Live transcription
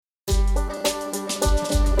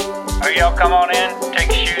Alright, y'all come on in, take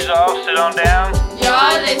your shoes off, sit on down.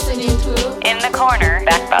 You're listening to In the Corner,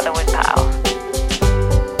 back by the woodpile.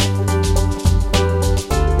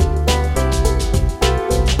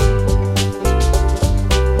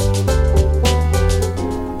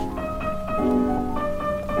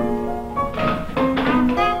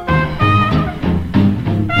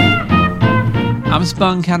 I'm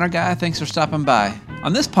Spun Counter Guy. Thanks for stopping by.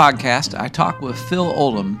 On this podcast, I talk with Phil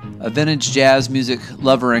Oldham, a vintage jazz music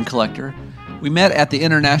lover and collector. We met at the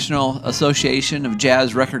International Association of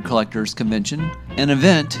Jazz Record Collectors Convention, an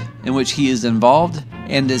event in which he is involved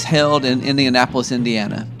and is held in Indianapolis,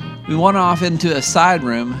 Indiana. We went off into a side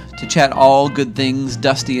room to chat all good things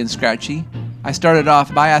dusty and scratchy. I started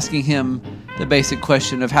off by asking him the basic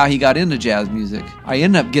question of how he got into jazz music. I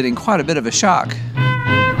ended up getting quite a bit of a shock.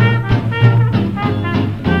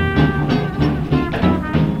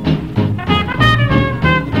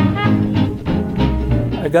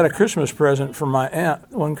 I got a Christmas present from my aunt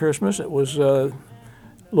one Christmas. It was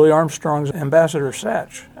Louis Armstrong's Ambassador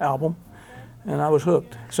Satch album, and I was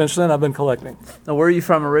hooked. Since then, I've been collecting. Now, where are you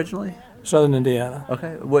from originally? Southern Indiana.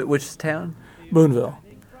 Okay. Which town? Boonville.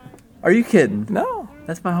 Are you kidding? No.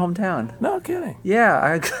 That's my hometown. No kidding. Yeah,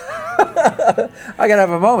 I gotta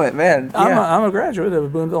have a moment, man. Yeah. I'm a graduate of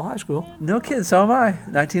Boonville High School. No kidding, so am I.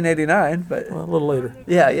 1989, but... Well, a little later.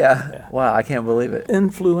 Yeah. Wow, I can't believe it.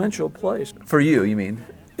 Influential place. For you mean?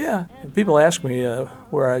 Yeah. People ask me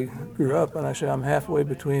where I grew up, and I say I'm halfway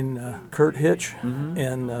between Kurt Hitch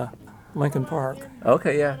and Lincoln Park.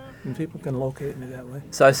 Okay, yeah. And people can locate me that way.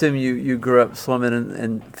 So I assume you grew up swimming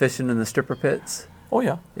and fishing in the stripper pits? Oh,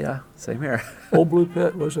 yeah. Yeah, same here. Old Blue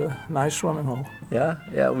Pit was a nice swimming hole. Yeah.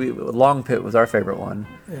 Long Pit was our favorite one.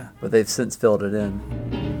 Yeah. But they've since filled it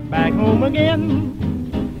in. Back home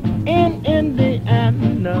again in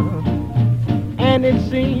Indiana, and it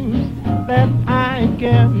seems that I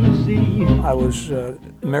can see. I was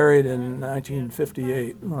married in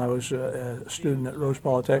 1958 when I was a student at Rose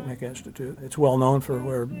Polytechnic Institute. It's well known for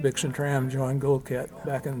where Bix and Tram joined Goldcat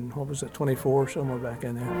back in, 24, somewhere back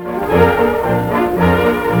in there.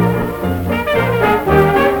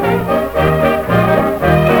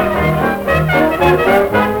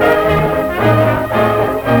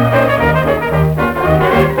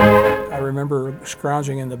 I remember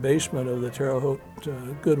scrounging in the basement of the Terre Haute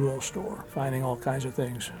Goodwill store, finding all kinds of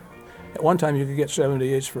things. At one time, you could get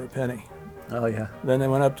 78s for a penny. Oh, yeah. Then they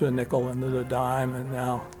went up to a nickel and to a dime, and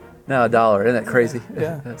now... Now $1, isn't that crazy?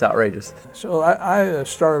 Yeah. That's outrageous. So I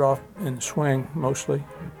started off in swing, mostly.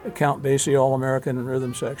 Count Basie All-American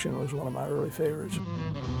Rhythm Section was one of my early favorites.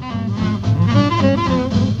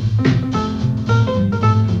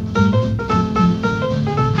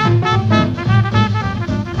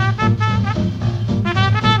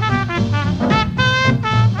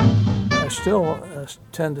 I still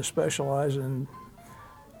tend to specialize in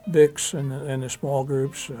Bix and the small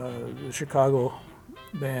groups, the Chicago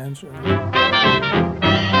bands.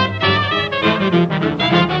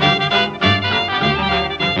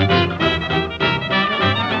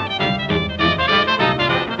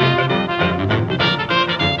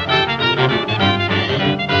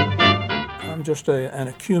 I'm just an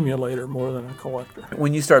accumulator more than a collector.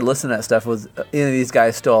 When you started listening to that stuff, was any of these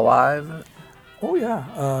guys still alive? Oh,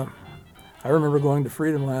 yeah. I remember going to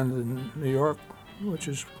Freedom Land in New York, which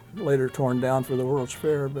is later torn down for the World's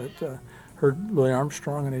Fair, but heard Louis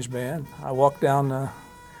Armstrong and his band. I walked down a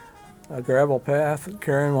gravel path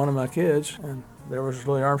carrying one of my kids, and there was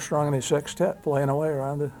Louis Armstrong and his sextet playing away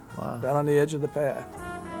around down on the edge of the path.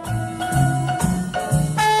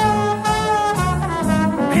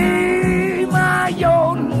 Be my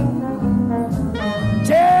young,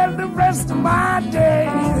 tell the rest of my days,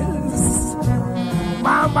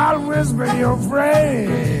 I'll whisper your phrase.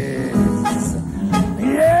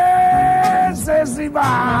 Yes, it's the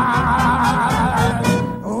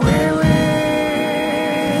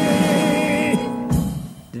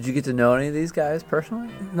Did you get to know any of these guys personally?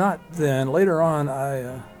 Not then. Later on,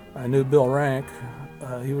 I knew Bill Rank.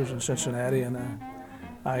 He was in Cincinnati, and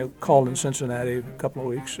I called in Cincinnati a couple of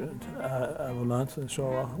weeks of a month, and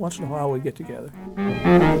so once in a while we get together.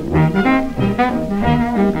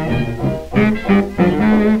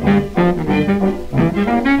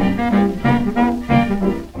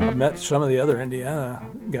 I met some of the other Indiana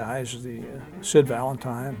guys. The Sid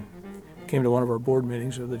Valentine came to one of our board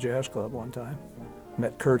meetings of the Jazz Club one time.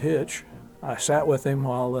 Met Kurt Hitch. I sat with him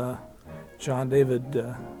while John David,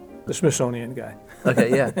 the Smithsonian guy.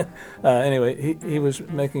 Okay, yeah. Anyway, he was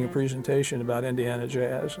making a presentation about Indiana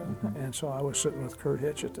jazz, and so I was sitting with Kurt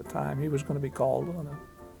Hitch at the time. He was going to be called on a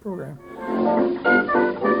program.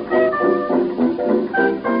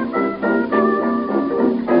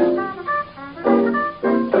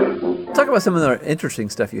 about some of the interesting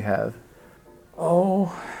stuff you have.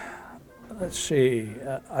 Oh, let's see.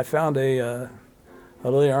 I found a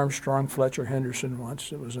Louis Armstrong Fletcher Henderson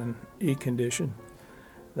once. It was in E condition.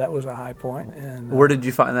 That was a high point. And Where did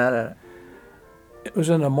you find that at? it was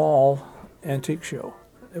in a mall antique show.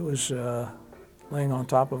 It was laying on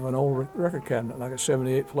top of an old record cabinet, like a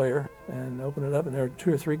 78 player, and opened it up, and there were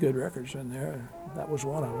 2 or 3 good records in there. And that was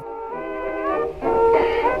one of them.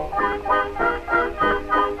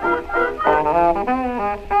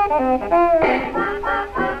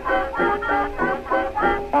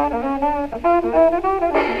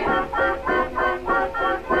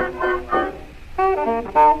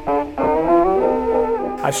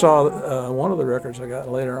 I saw one of the records I got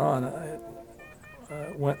later on. It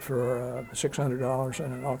went for $600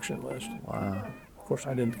 on an auction list. Wow. Of course,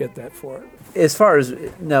 I didn't get that for it. As far as,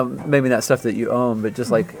 now, maybe not stuff that you own, but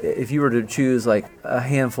just like if you were to choose like a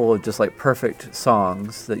handful of just like perfect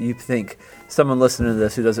songs that you think someone listening to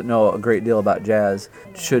this who doesn't know a great deal about jazz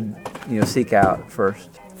should, seek out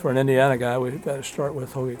first. For an Indiana guy, we've got to start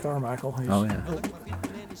with Hoagy Carmichael.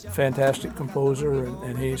 He's a fantastic composer,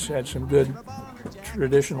 and he's had some good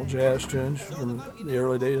traditional jazz tunes from the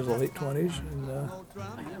early days of the late 20s.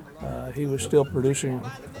 And he was still producing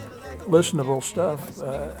listenable stuff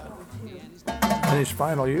in his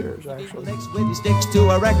final years, actually. When he sticks to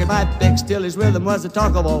a record pipe pick, still his rhythm was the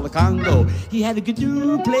talk of all the Congo. He had a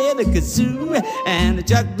kazoo, played the kazoo, and the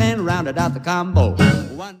jug band rounded out the combo.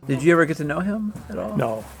 Did you ever get to know him at all?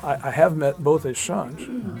 No, I have met both his sons,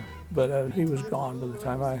 but he was gone by the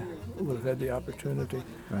time I would have had the opportunity.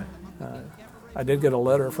 Right. I did get a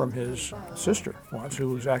letter from his sister once, who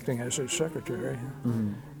was acting as his secretary.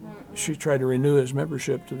 Mm-hmm. She tried to renew his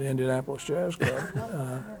membership to the Indianapolis Jazz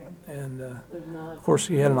Club. And of course,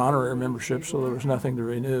 he had an honorary membership, so there was nothing to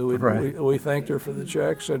renew. We thanked her for the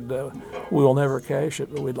check, said, we will never cash it,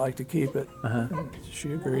 but we'd like to keep it. And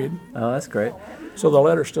she agreed. Oh, that's great. So the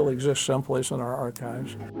letter still exists someplace in our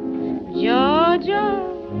archives. Georgia,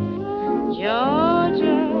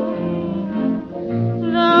 Georgia,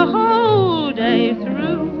 the whole day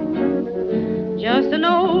through, just an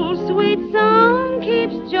old sweet song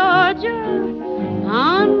keeps Georgia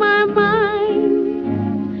on my mind.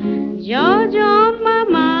 Georgia on my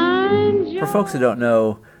mind. Georgia. For folks who don't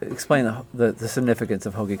know, explain the significance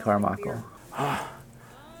of Hoagy Carmichael.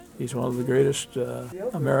 He's one of the greatest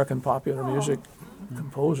American popular music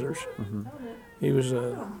composers. Mm-hmm. He was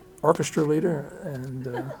an orchestra leader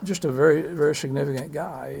and just a very, very significant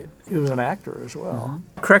guy. He was an actor as well.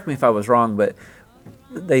 Mm-hmm. Correct me if I was wrong, but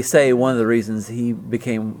they say one of the reasons he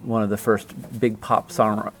became one of the first big pop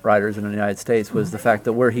songwriters in the United States was the fact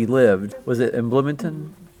that where he lived, was it in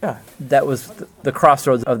Bloomington? Yeah. That was the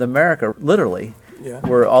crossroads of America, literally,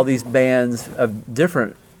 where all these bands of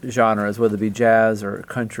different genres, whether it be jazz or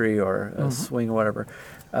country or swing or whatever,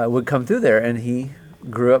 would come through there. And he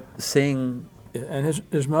grew up singing. And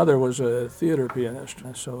his mother was a theater pianist,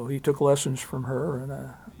 so he took lessons from her and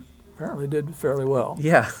apparently did fairly well.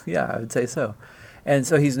 Yeah, I would say so. And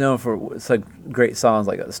so he's known for some great songs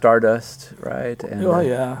like Stardust, right? And,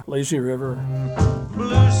 Lazy River.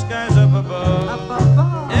 Blue skies up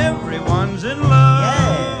above, everyone's in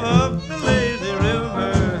love. Up the lazy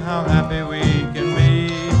river, how happy we can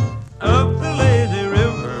be. Up the lazy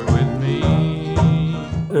river with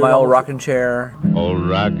me. My Old Rocking Chair. Old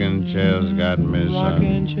rocking chair's got me, son.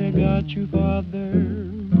 Rocking chair got you, father.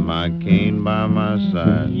 My cane by my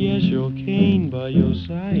side. Yes, your cane by your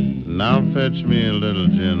side. Now fetch me a little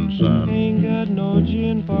gin, son. Ain't got no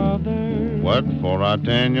gin, father. What for? I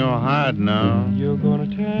tan your hide now. You're gonna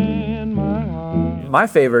tan my hide. My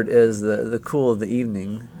favorite is the Cool of the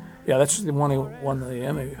Evening. Yeah, that's the one he won the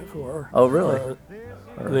Emmy for. Oh, really?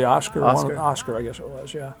 Or the Oscar. Oscar. Oscar, I guess it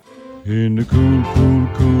was, yeah. In the cool, cool,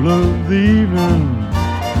 cool of the evening,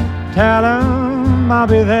 tell 'em I'll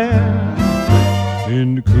be there.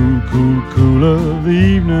 In the cool, cool, cool of the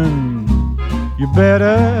evening, you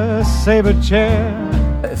better save a chair.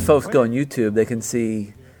 If folks go on YouTube, they can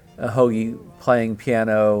see Hoagy playing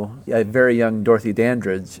piano. A very young Dorothy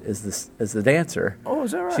Dandridge is the dancer. Oh,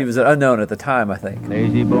 is that right? She was unknown at the time, I think.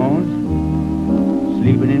 Lazy bones,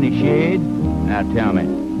 sleeping in the shade. Now tell me,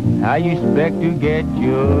 how you expect to get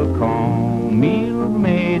your cornmeal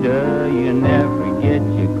made? You never get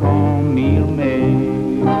your cornmeal made.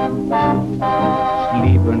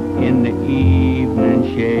 Sleeping in the evening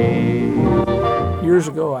shade. Years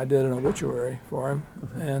ago, I did an obituary for him,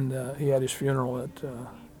 and he had his funeral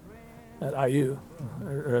at IU,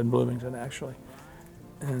 or in Bloomington, actually.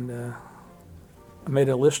 And I made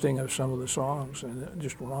a listing of some of the songs, and it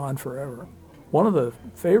just went on forever. One of the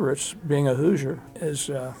favorites, being a Hoosier, is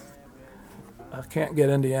I can't get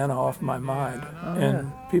Indiana off my mind.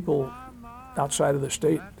 And people outside of the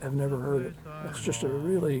state have never heard it. It's just a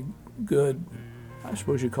really good, I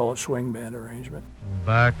suppose you call it swing band arrangement.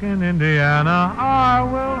 Back in Indiana, I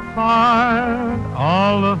will find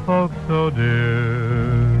all the folks so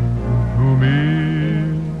dear to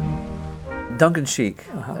me. Duncan Sheik.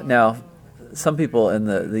 Now, some people and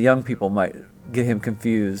the young people might get him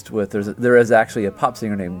confused with there is actually a pop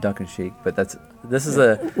singer named Duncan Sheik, but this is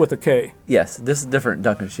a with a K. Yes, this is different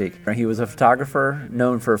Duncan Sheik. He was a photographer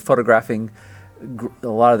known for photographing a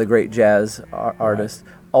lot of the great jazz artists.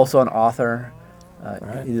 Also an author.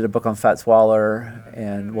 He did a book on Fats Waller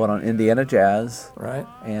and one on Indiana jazz. Right.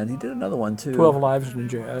 And he did another one too. 12 Lives in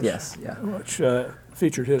Jazz. Yes, yeah. Which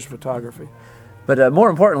featured his photography. But more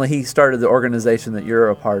importantly, he started the organization that you're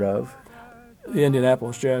a part of. The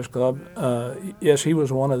Indianapolis Jazz Club. Yes, he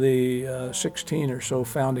was one of the 16 or so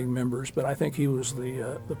founding members, but I think he was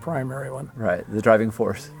the primary one. Right, the driving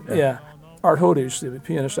force. Yeah. Art Hodes, the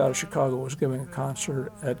pianist out of Chicago, was giving a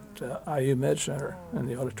concert at IU Med Center in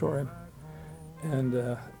the auditorium.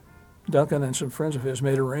 And Duncan and some friends of his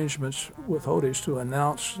made arrangements with Hodes to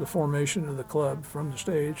announce the formation of the club from the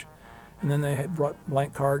stage. And then they had brought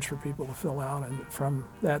blank cards for people to fill out, and from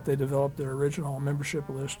that they developed their original membership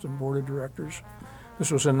list and board of directors.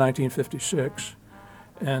 This was in 1956,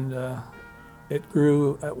 and it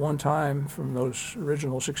grew at one time from those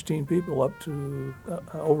original 16 people up to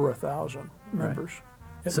over 1,000 members.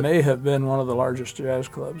 Right. It may have been one of the largest jazz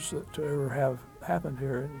clubs that to ever have happened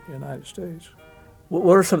here in the United States.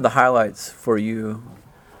 What are some of the highlights for you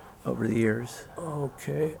over the years?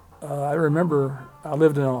 Okay. I remember I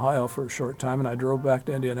lived in Ohio for a short time, and I drove back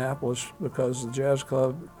to Indianapolis because the jazz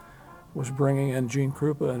club was bringing in Gene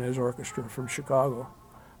Krupa and his orchestra from Chicago.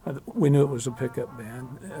 We knew it was a pickup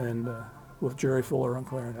band, and with Jerry Fuller on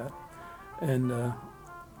clarinet. And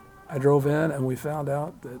I drove in, and we found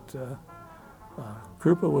out that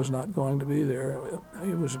Krupa was not going to be there.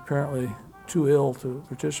 He was apparently too ill to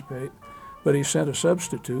participate, but he sent a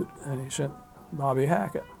substitute, and he sent Bobby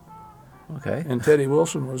Hackett. Okay. And Teddy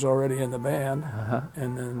Wilson was already in the band,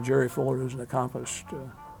 and then Jerry Fuller, who's an accomplished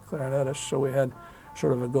clarinetist. So we had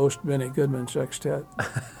sort of a ghost Benny Goodman sextet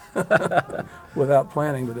without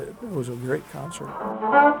planning, but it was a great concert.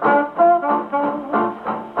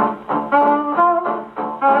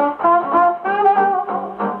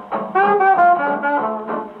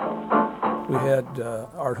 We had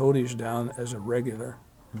Art Hodes down as a regular,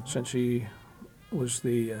 since he was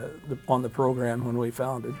on the program when we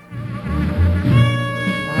founded.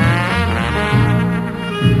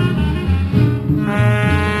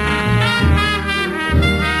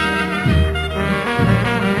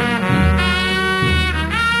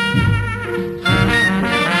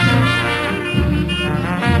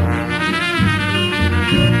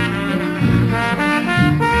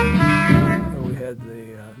 We had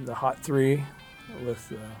the Hot Three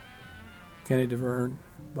with Kenny DeVerne,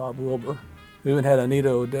 Bob Wilbur. We even had Anita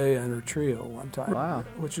O'Day and her trio one time. Wow.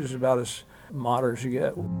 Which is about as modern as you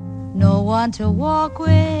get. No one to walk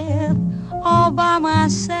with, all by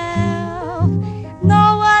myself.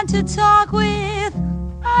 No one to talk with,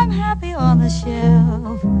 I'm happy on the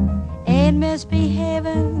shelf. Ain't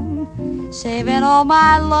misbehaving, saving all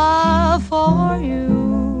my love for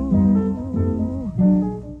you.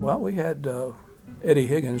 Well, we had Eddie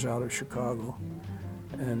Higgins out of Chicago.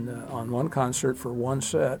 And on one concert for one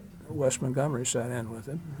set, Wes Montgomery sat in with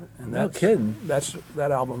him. And No kidding.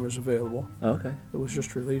 That album is available. Okay. It was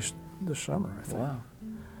just released this summer, I think.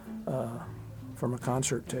 Wow. From a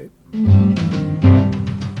concert tape.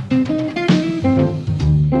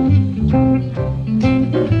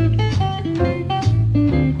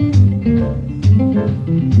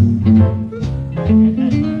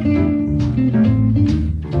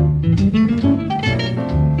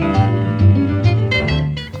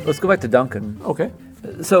 Let's go back to Duncan. Okay.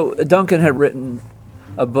 So Duncan had written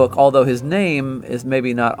a book, although his name is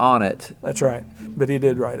maybe not on it. That's right, but he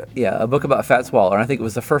did write it. Yeah, a book about Fats Waller. I think it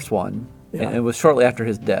was the first one, Yeah. and it was shortly after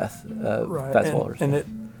his death. Right. Fats Waller's. And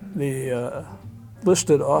the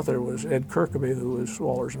listed author was Ed Kirkaby, who was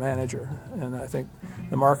Waller's manager, and I think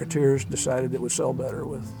the marketeers decided it would sell better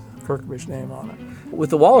with Kirkaby's name on it. With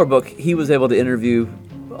the Waller book, he was able to interview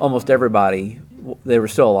almost everybody. They were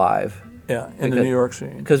still alive. Yeah, in the New York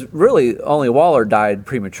scene. Because really, only Waller died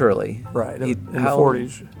prematurely. Right, in the how-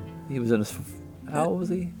 40s. He was in his. How old was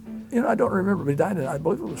he? You know, I don't remember, but he died in, I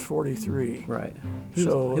believe it was 43. Right.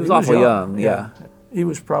 So he was awful young, yeah. He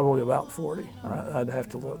was probably about 40. I'd have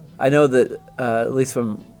to look. I know that, at least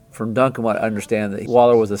from from Duncan, what I understand, that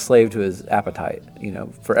Waller was a slave to his appetite,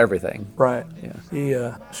 for everything. Right. Yeah. He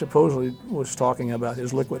supposedly was talking about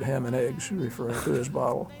his liquid ham and eggs, referring to his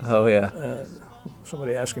bottle. Oh, yeah.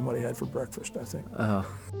 Somebody asked him what he had for breakfast, I think. Oh.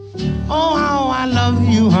 Oh, how I love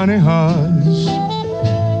you, honey hush.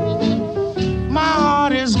 My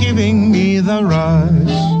heart is giving me the rush.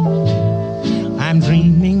 I'm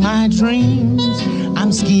dreaming my dreams.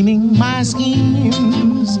 I'm scheming my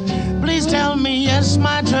schemes. Please tell me, yes,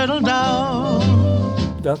 my turtle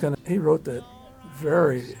dove. Duncan, he wrote that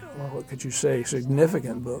very, what could you say,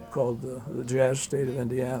 significant book called The Jazz State of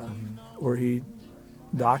Indiana, where he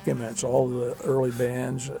documents all the early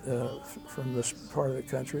bands from this part of the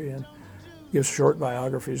country and gives short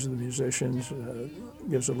biographies of the musicians,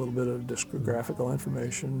 gives a little bit of discographical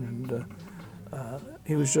information, and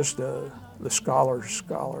he was just the scholar's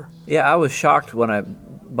scholar. Yeah, I was shocked when I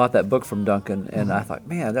bought that book from Duncan, and I thought,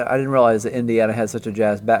 man, I didn't realize that Indiana had such a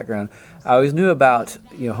jazz background. I always knew about,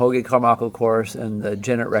 Hoagie Carmichael, of course, and the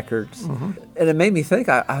Gennett records, and it made me think.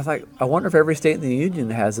 I was like, I wonder if every state in the union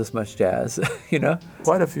has this much jazz.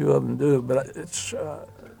 Quite a few of them do, but it's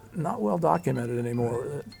not well documented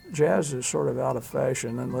anymore. Jazz is sort of out of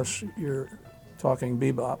fashion unless you're talking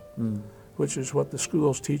bebop, which is what the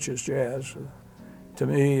schools teach as jazz. To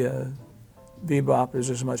me, bebop is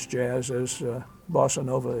as much jazz as bossa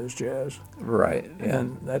nova is jazz. Right. Yeah.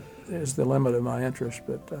 And that is the limit of my interest,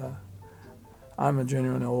 but I'm a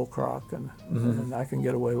genuine old crock, and I can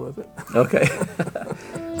get away with it. Okay.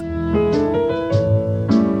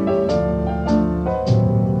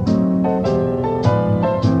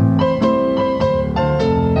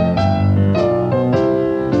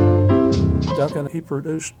 Duncan, he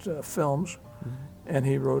produced films, and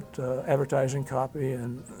he wrote advertising copy,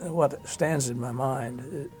 and what stands in my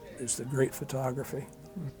mind is the great photography.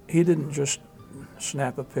 He didn't just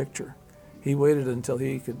snap a picture. He waited until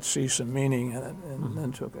he could see some meaning in it and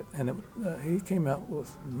then took it. And he came out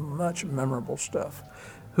with much memorable stuff.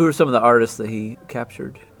 Who are some of the artists that he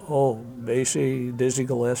captured? Oh, Basie, Dizzy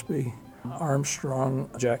Gillespie, Armstrong,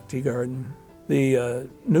 Jack Teagarden. The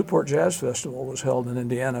Newport Jazz Festival was held in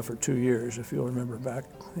Indiana for 2 years, if you'll remember, back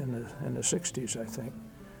in the 60s, I think.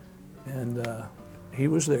 And he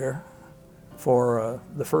was there for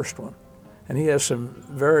the first one. And he has some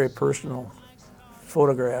very personal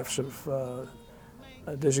photographs of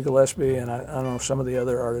Dizzy Gillespie and I don't know, some of the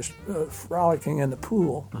other artists frolicking in the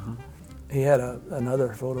pool. He had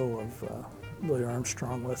another photo of Louis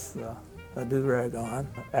Armstrong with a do-rag on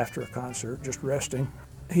after a concert, just resting.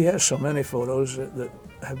 He has so many photos that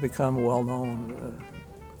have become well-known,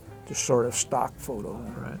 just sort of stock photo.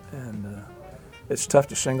 Right. And it's tough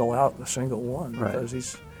to single out a single one, right,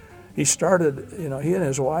 because he started, he and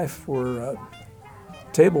his wife were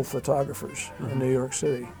table photographers in New York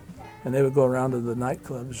City. And they would go around to the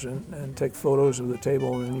nightclubs and take photos of the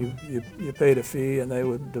table, and you paid a fee, and they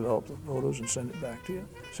would develop the photos and send it back to you.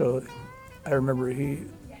 So I remember he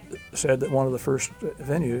said that one of the first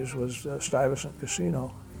venues was Stuyvesant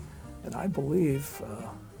Casino, and I believe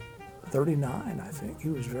 39, I think. He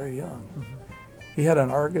was very young. He had an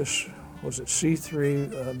Argus, was it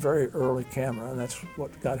C3, very early camera, and that's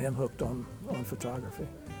what got him hooked on photography.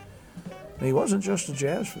 And he wasn't just a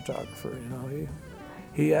jazz photographer,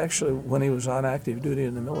 He actually, when he was on active duty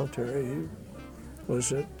in the military, he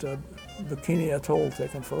was at Bikini Atoll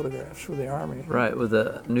taking photographs for the Army. Right, with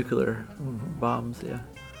the nuclear bombs, yeah.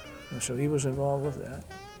 And so he was involved with that.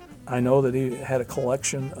 I know that he had a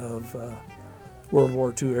collection of World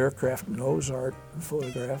War II aircraft nose art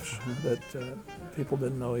photographs that people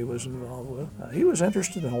didn't know he was involved with. He was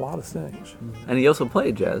interested in a lot of things. And he also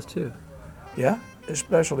played jazz, too. Yeah,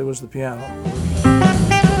 especially was the piano.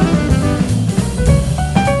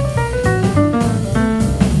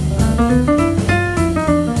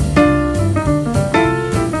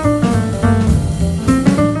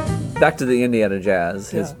 Back to the Indiana Jazz,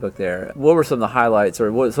 his book there. What were some of the highlights,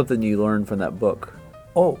 or what was something you learned from that book?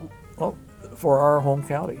 Oh, well, for our home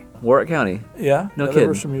county. Warwick County? Yeah. No There kidding.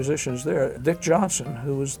 were some musicians there. Dick Johnson,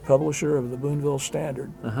 who was the publisher of the Boonville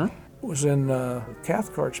Standard, was in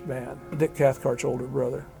Cathcart's band. Dick Cathcart's older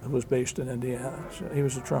brother, who was based in Indiana. So he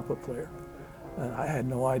was a trumpet player. And I had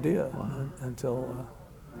no idea until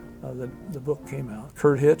the book came out.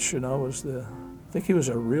 Kurt Hitch, was I think he was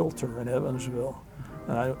a realtor in Evansville.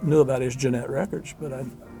 And I knew about his Gennett records, but I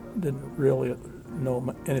didn't really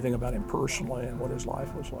know anything about him personally and what his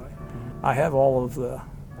life was like. I have all of the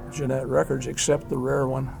Gennett records except the rare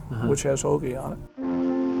one, which has Hoagie on it.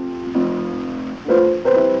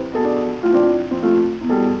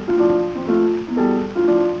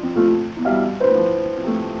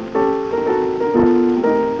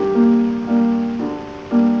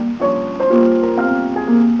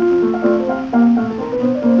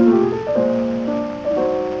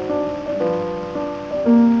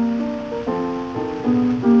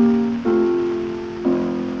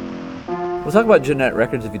 We'll talk about Jeanette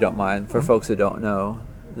Records, if you don't mind, for folks who don't know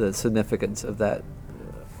the significance of that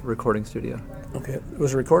recording studio. Okay, it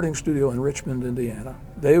was a recording studio in Richmond, Indiana.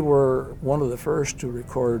 They were one of the first to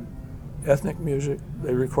record ethnic music.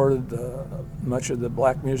 They recorded much of the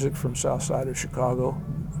black music from south side of Chicago.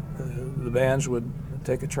 The bands would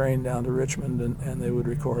take a train down to Richmond and they would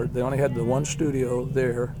record. They only had the one studio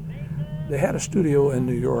there. They had a studio in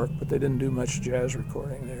New York, but they didn't do much jazz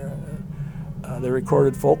recording there. They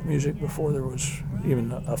recorded folk music before there was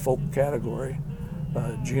even a folk category.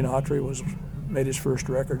 Gene Autry made his first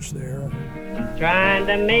records there. Trying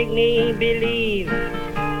to make me believe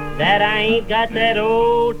that I ain't got that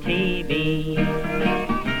old TB.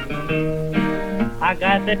 I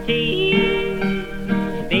got the TB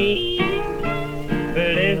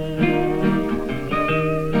blues.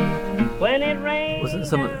 When it rains. Wasn't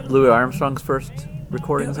some of Louis Armstrong's first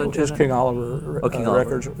recordings on It was Jeanette? King Oliver King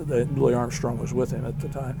Oliver. Records. Louis Armstrong was with him at the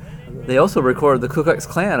time. They also recorded the Ku Klux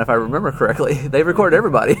Klan, if I remember correctly. They recorded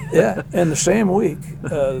everybody. Yeah, and the same week,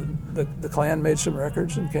 the Klan made some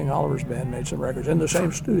records and King Oliver's band made some records in the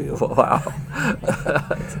same studio. Wow.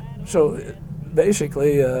 So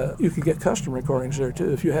basically, you could get custom recordings there too.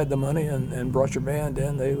 If you had the money and brought your band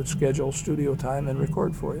in, they would schedule studio time and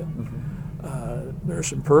record for you. There's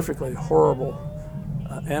some perfectly horrible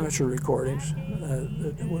amateur recordings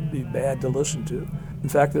that would be bad to listen to. In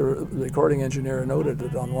fact, the recording engineer noted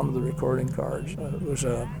it on one of the recording cards. It was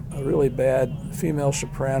a really bad female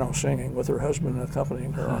soprano singing with her husband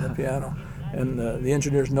accompanying her on the piano. And the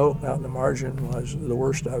engineer's note out in the margin was the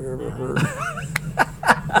worst I've ever heard.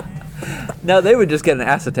 Now, they would just get an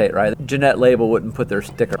acetate, right? Jeanette label wouldn't put their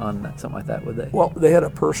sticker on something like that, would they? Well, they had a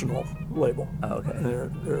personal label. Oh, okay. And there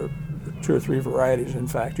are 2 or 3 varieties. In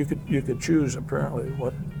fact, you could choose apparently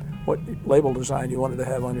what label design you wanted to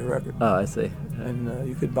have on your record. Oh, I see. And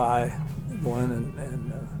you could buy one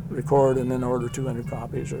and record and then order 200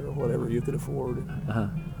 copies or whatever you could afford.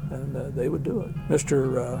 And they would do it.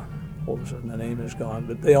 Mr. All of a sudden the name is gone,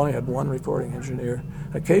 but they only had one recording engineer.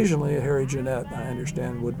 Occasionally Harry Jeanette, I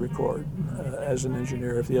understand, would record as an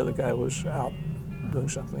engineer if the other guy was out doing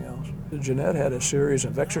something else. Jeanette had a series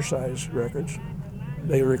of exercise records.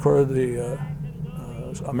 They recorded the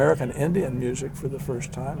American Indian music for the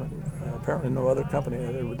first time, and apparently no other company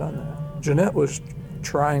had ever done that. Jeanette was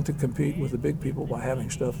trying to compete with the big people by having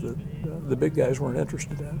stuff that the big guys weren't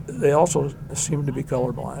interested in. They also seemed to be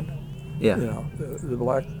colorblind. Yeah. You know, the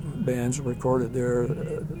black bands recorded there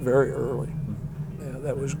very early. Yeah,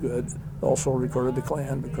 that was good. Also recorded the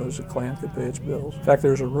Klan because the Klan could pay its bills. In fact,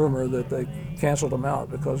 there's a rumor that they canceled them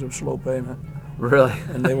out because of slow payment. Really?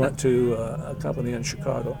 And they went to a company in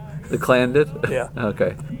Chicago. The Klan did? Yeah.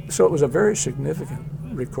 Okay. So it was a very significant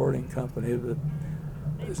recording company that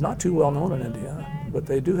is not too well known in Indiana, but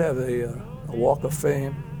they do have a Walk of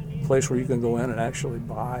Fame, place where you can go in and actually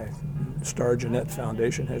buy. Star Jeanette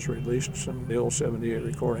Foundation has released some of the old 78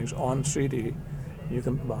 recordings on CD. You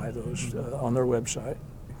can buy those on their website.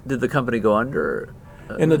 Did the company go under?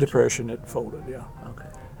 In the Depression, it folded, yeah. Okay.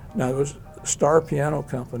 Now, it was Star Piano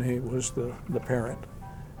Company was the parent,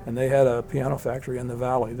 and they had a piano factory in the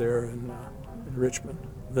valley there in Richmond.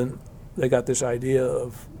 Then they got this idea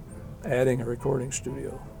of adding a recording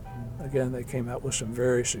studio. Again, they came out with some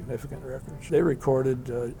very significant records. They recorded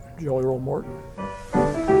Joey Earl Morton.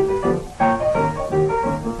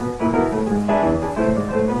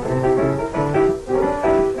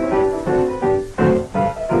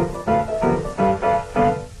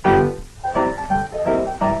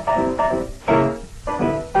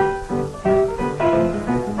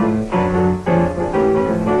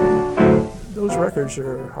 Those records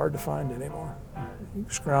are hard to find anymore. You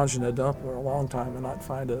scrounge in a dump for a long time and not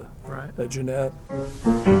find a Jeanette.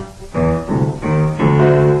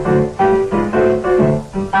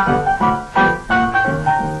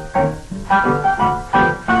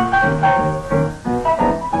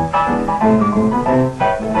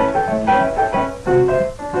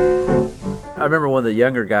 I remember one of the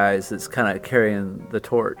younger guys that's kind of carrying the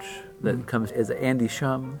torch that comes is Andy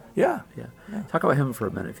Shum. Yeah. Talk about him for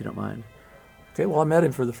a minute, if you don't mind. Okay, well, I met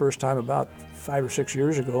him for the first time about 5 or 6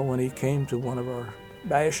 years ago when he came to one of our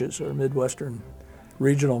bashes, or Midwestern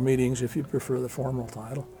regional meetings, if you prefer the formal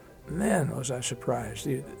title. Man, was I surprised.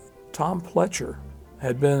 Tom Pletcher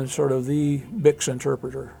had been sort of the Bix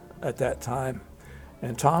interpreter at that time.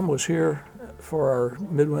 And Tom was here for our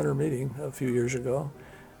midwinter meeting a few years ago.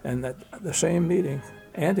 And at the same meeting,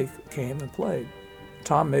 Andy came and played.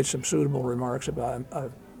 Tom made some suitable remarks about,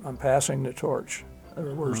 I'm passing the torch,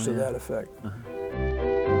 or words to that effect.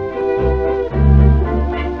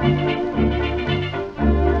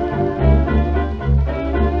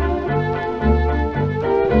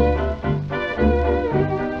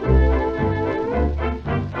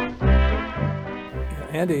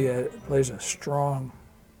 plays a strong,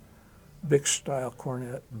 Bick-style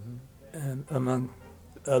cornet, and among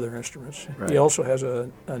other instruments. Right. He also has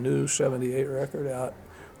a new 78 record out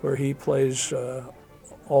where he plays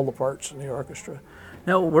all the parts in the orchestra.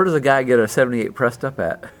 Now, where does a guy get a 78 pressed up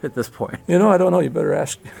at this point? You know, I don't know. You better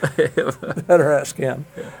ask. Better ask him.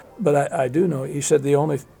 But I do know. He said the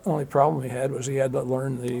only problem he had was he had to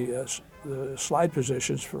learn the slide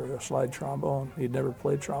positions for a slide trombone. He'd never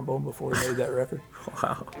played trombone before he made that record.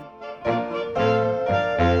 Wow.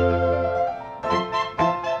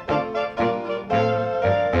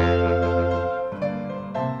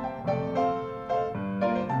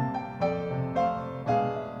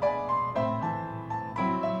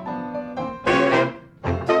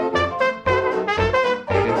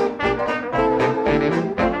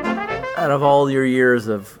 Out of all your years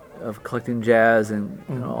of collecting jazz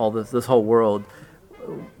and all this whole world,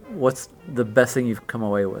 what's the best thing you've come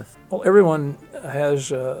away with? Well, everyone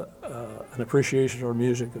has an appreciation for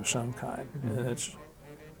music of some kind, and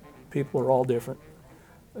people are all different.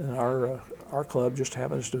 And our club just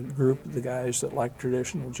happens to group the guys that like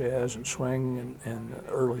traditional jazz and swing and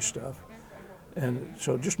early stuff. And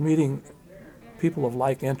so just meeting people of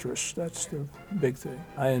like interests, that's the big thing.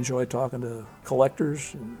 I enjoy talking to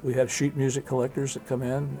collectors. We have sheet music collectors that come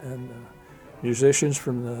in, and musicians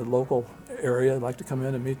from the local area like to come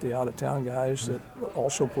in and meet the out-of-town guys that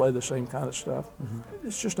also play the same kind of stuff.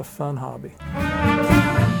 It's just a fun hobby.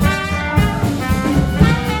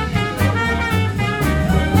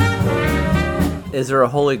 Is there a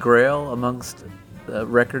holy grail amongst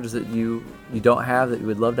records that you don't have that you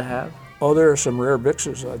would love to have? Oh, there are some rare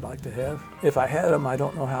Bixes I'd like to have. If I had them, I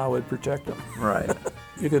don't know how I would protect them. Right.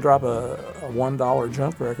 You could drop a $1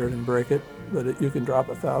 junk record and break it, but you can drop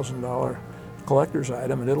a $1,000 collector's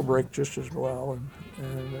item and it'll break just as well.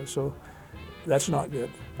 And so that's not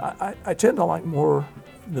good. I tend to like more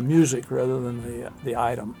the music rather than the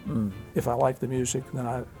item. If I like the music, then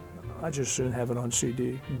I just soon have it on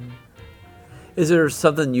CD. Is there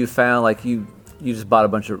something you found, like you just bought a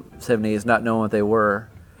bunch of 78s not knowing what they were,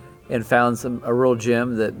 and found a real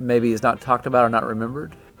gem that maybe is not talked about or not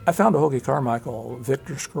remembered? I found a Hoagie Carmichael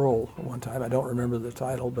Victor Scroll one time. I don't remember the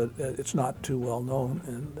title, but it's not too well known,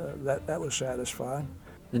 and that was satisfying.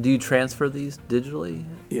 And do you transfer these digitally?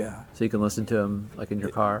 Yeah. So you can listen to them like in your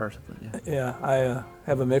car or something? Yeah, I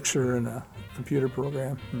have a mixer and a computer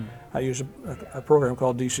program. I use a program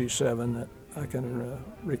called DC7 that I can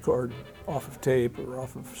record off of tape or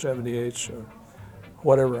off of 78s or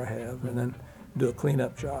whatever I have, and then do a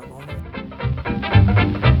cleanup job on it.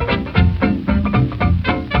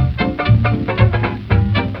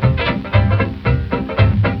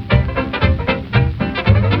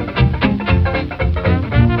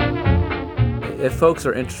 If folks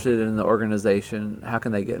are interested in the organization, how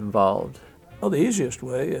can they get involved? Well, the easiest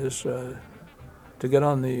way is to get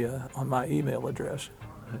on my email address,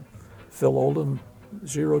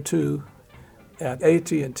 PhilOldham02 at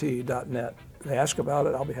AT&T.net. They ask about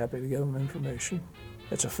it, I'll be happy to give them information.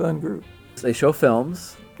 It's a fun group. They show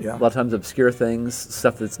films, Yeah. a lot of times obscure things,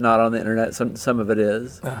 stuff that's not on the internet, some of it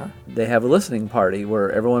is. They have a listening party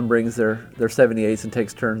where everyone brings their 78s and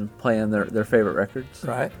takes turns playing their favorite records.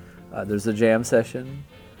 Right. There's a jam session.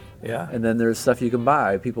 Yeah. And then there's stuff you can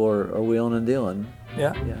buy. People are wheeling and dealing.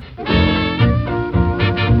 Yeah.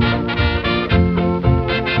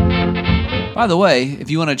 By the way,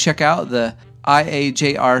 if you want to check out the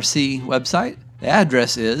IAJRC website, the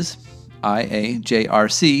address is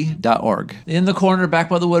iajrc.org. In the Corner Back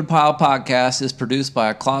by the Woodpile podcast is produced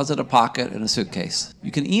by a closet, a pocket, and a suitcase.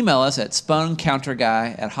 You can email us at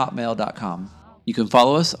spuncounterguy@hotmail.com. You can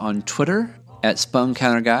follow us on Twitter at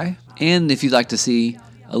spuncounterguy. And if you'd like to see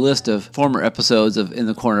a list of former episodes of In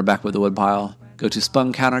the Corner Back by the Woodpile, go to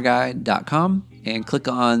spuncounterguy.com and click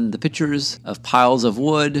on the pictures of piles of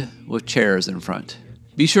wood with chairs in front.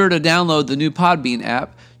 Be sure to download the new Podbean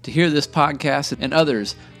app to hear this podcast and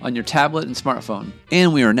others on your tablet and smartphone.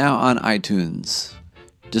 And we are now on iTunes.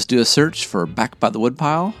 Just do a search for Back by the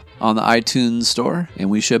Woodpile on the iTunes store and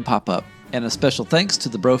we should pop up. And a special thanks to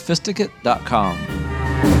thebrofisticate.com.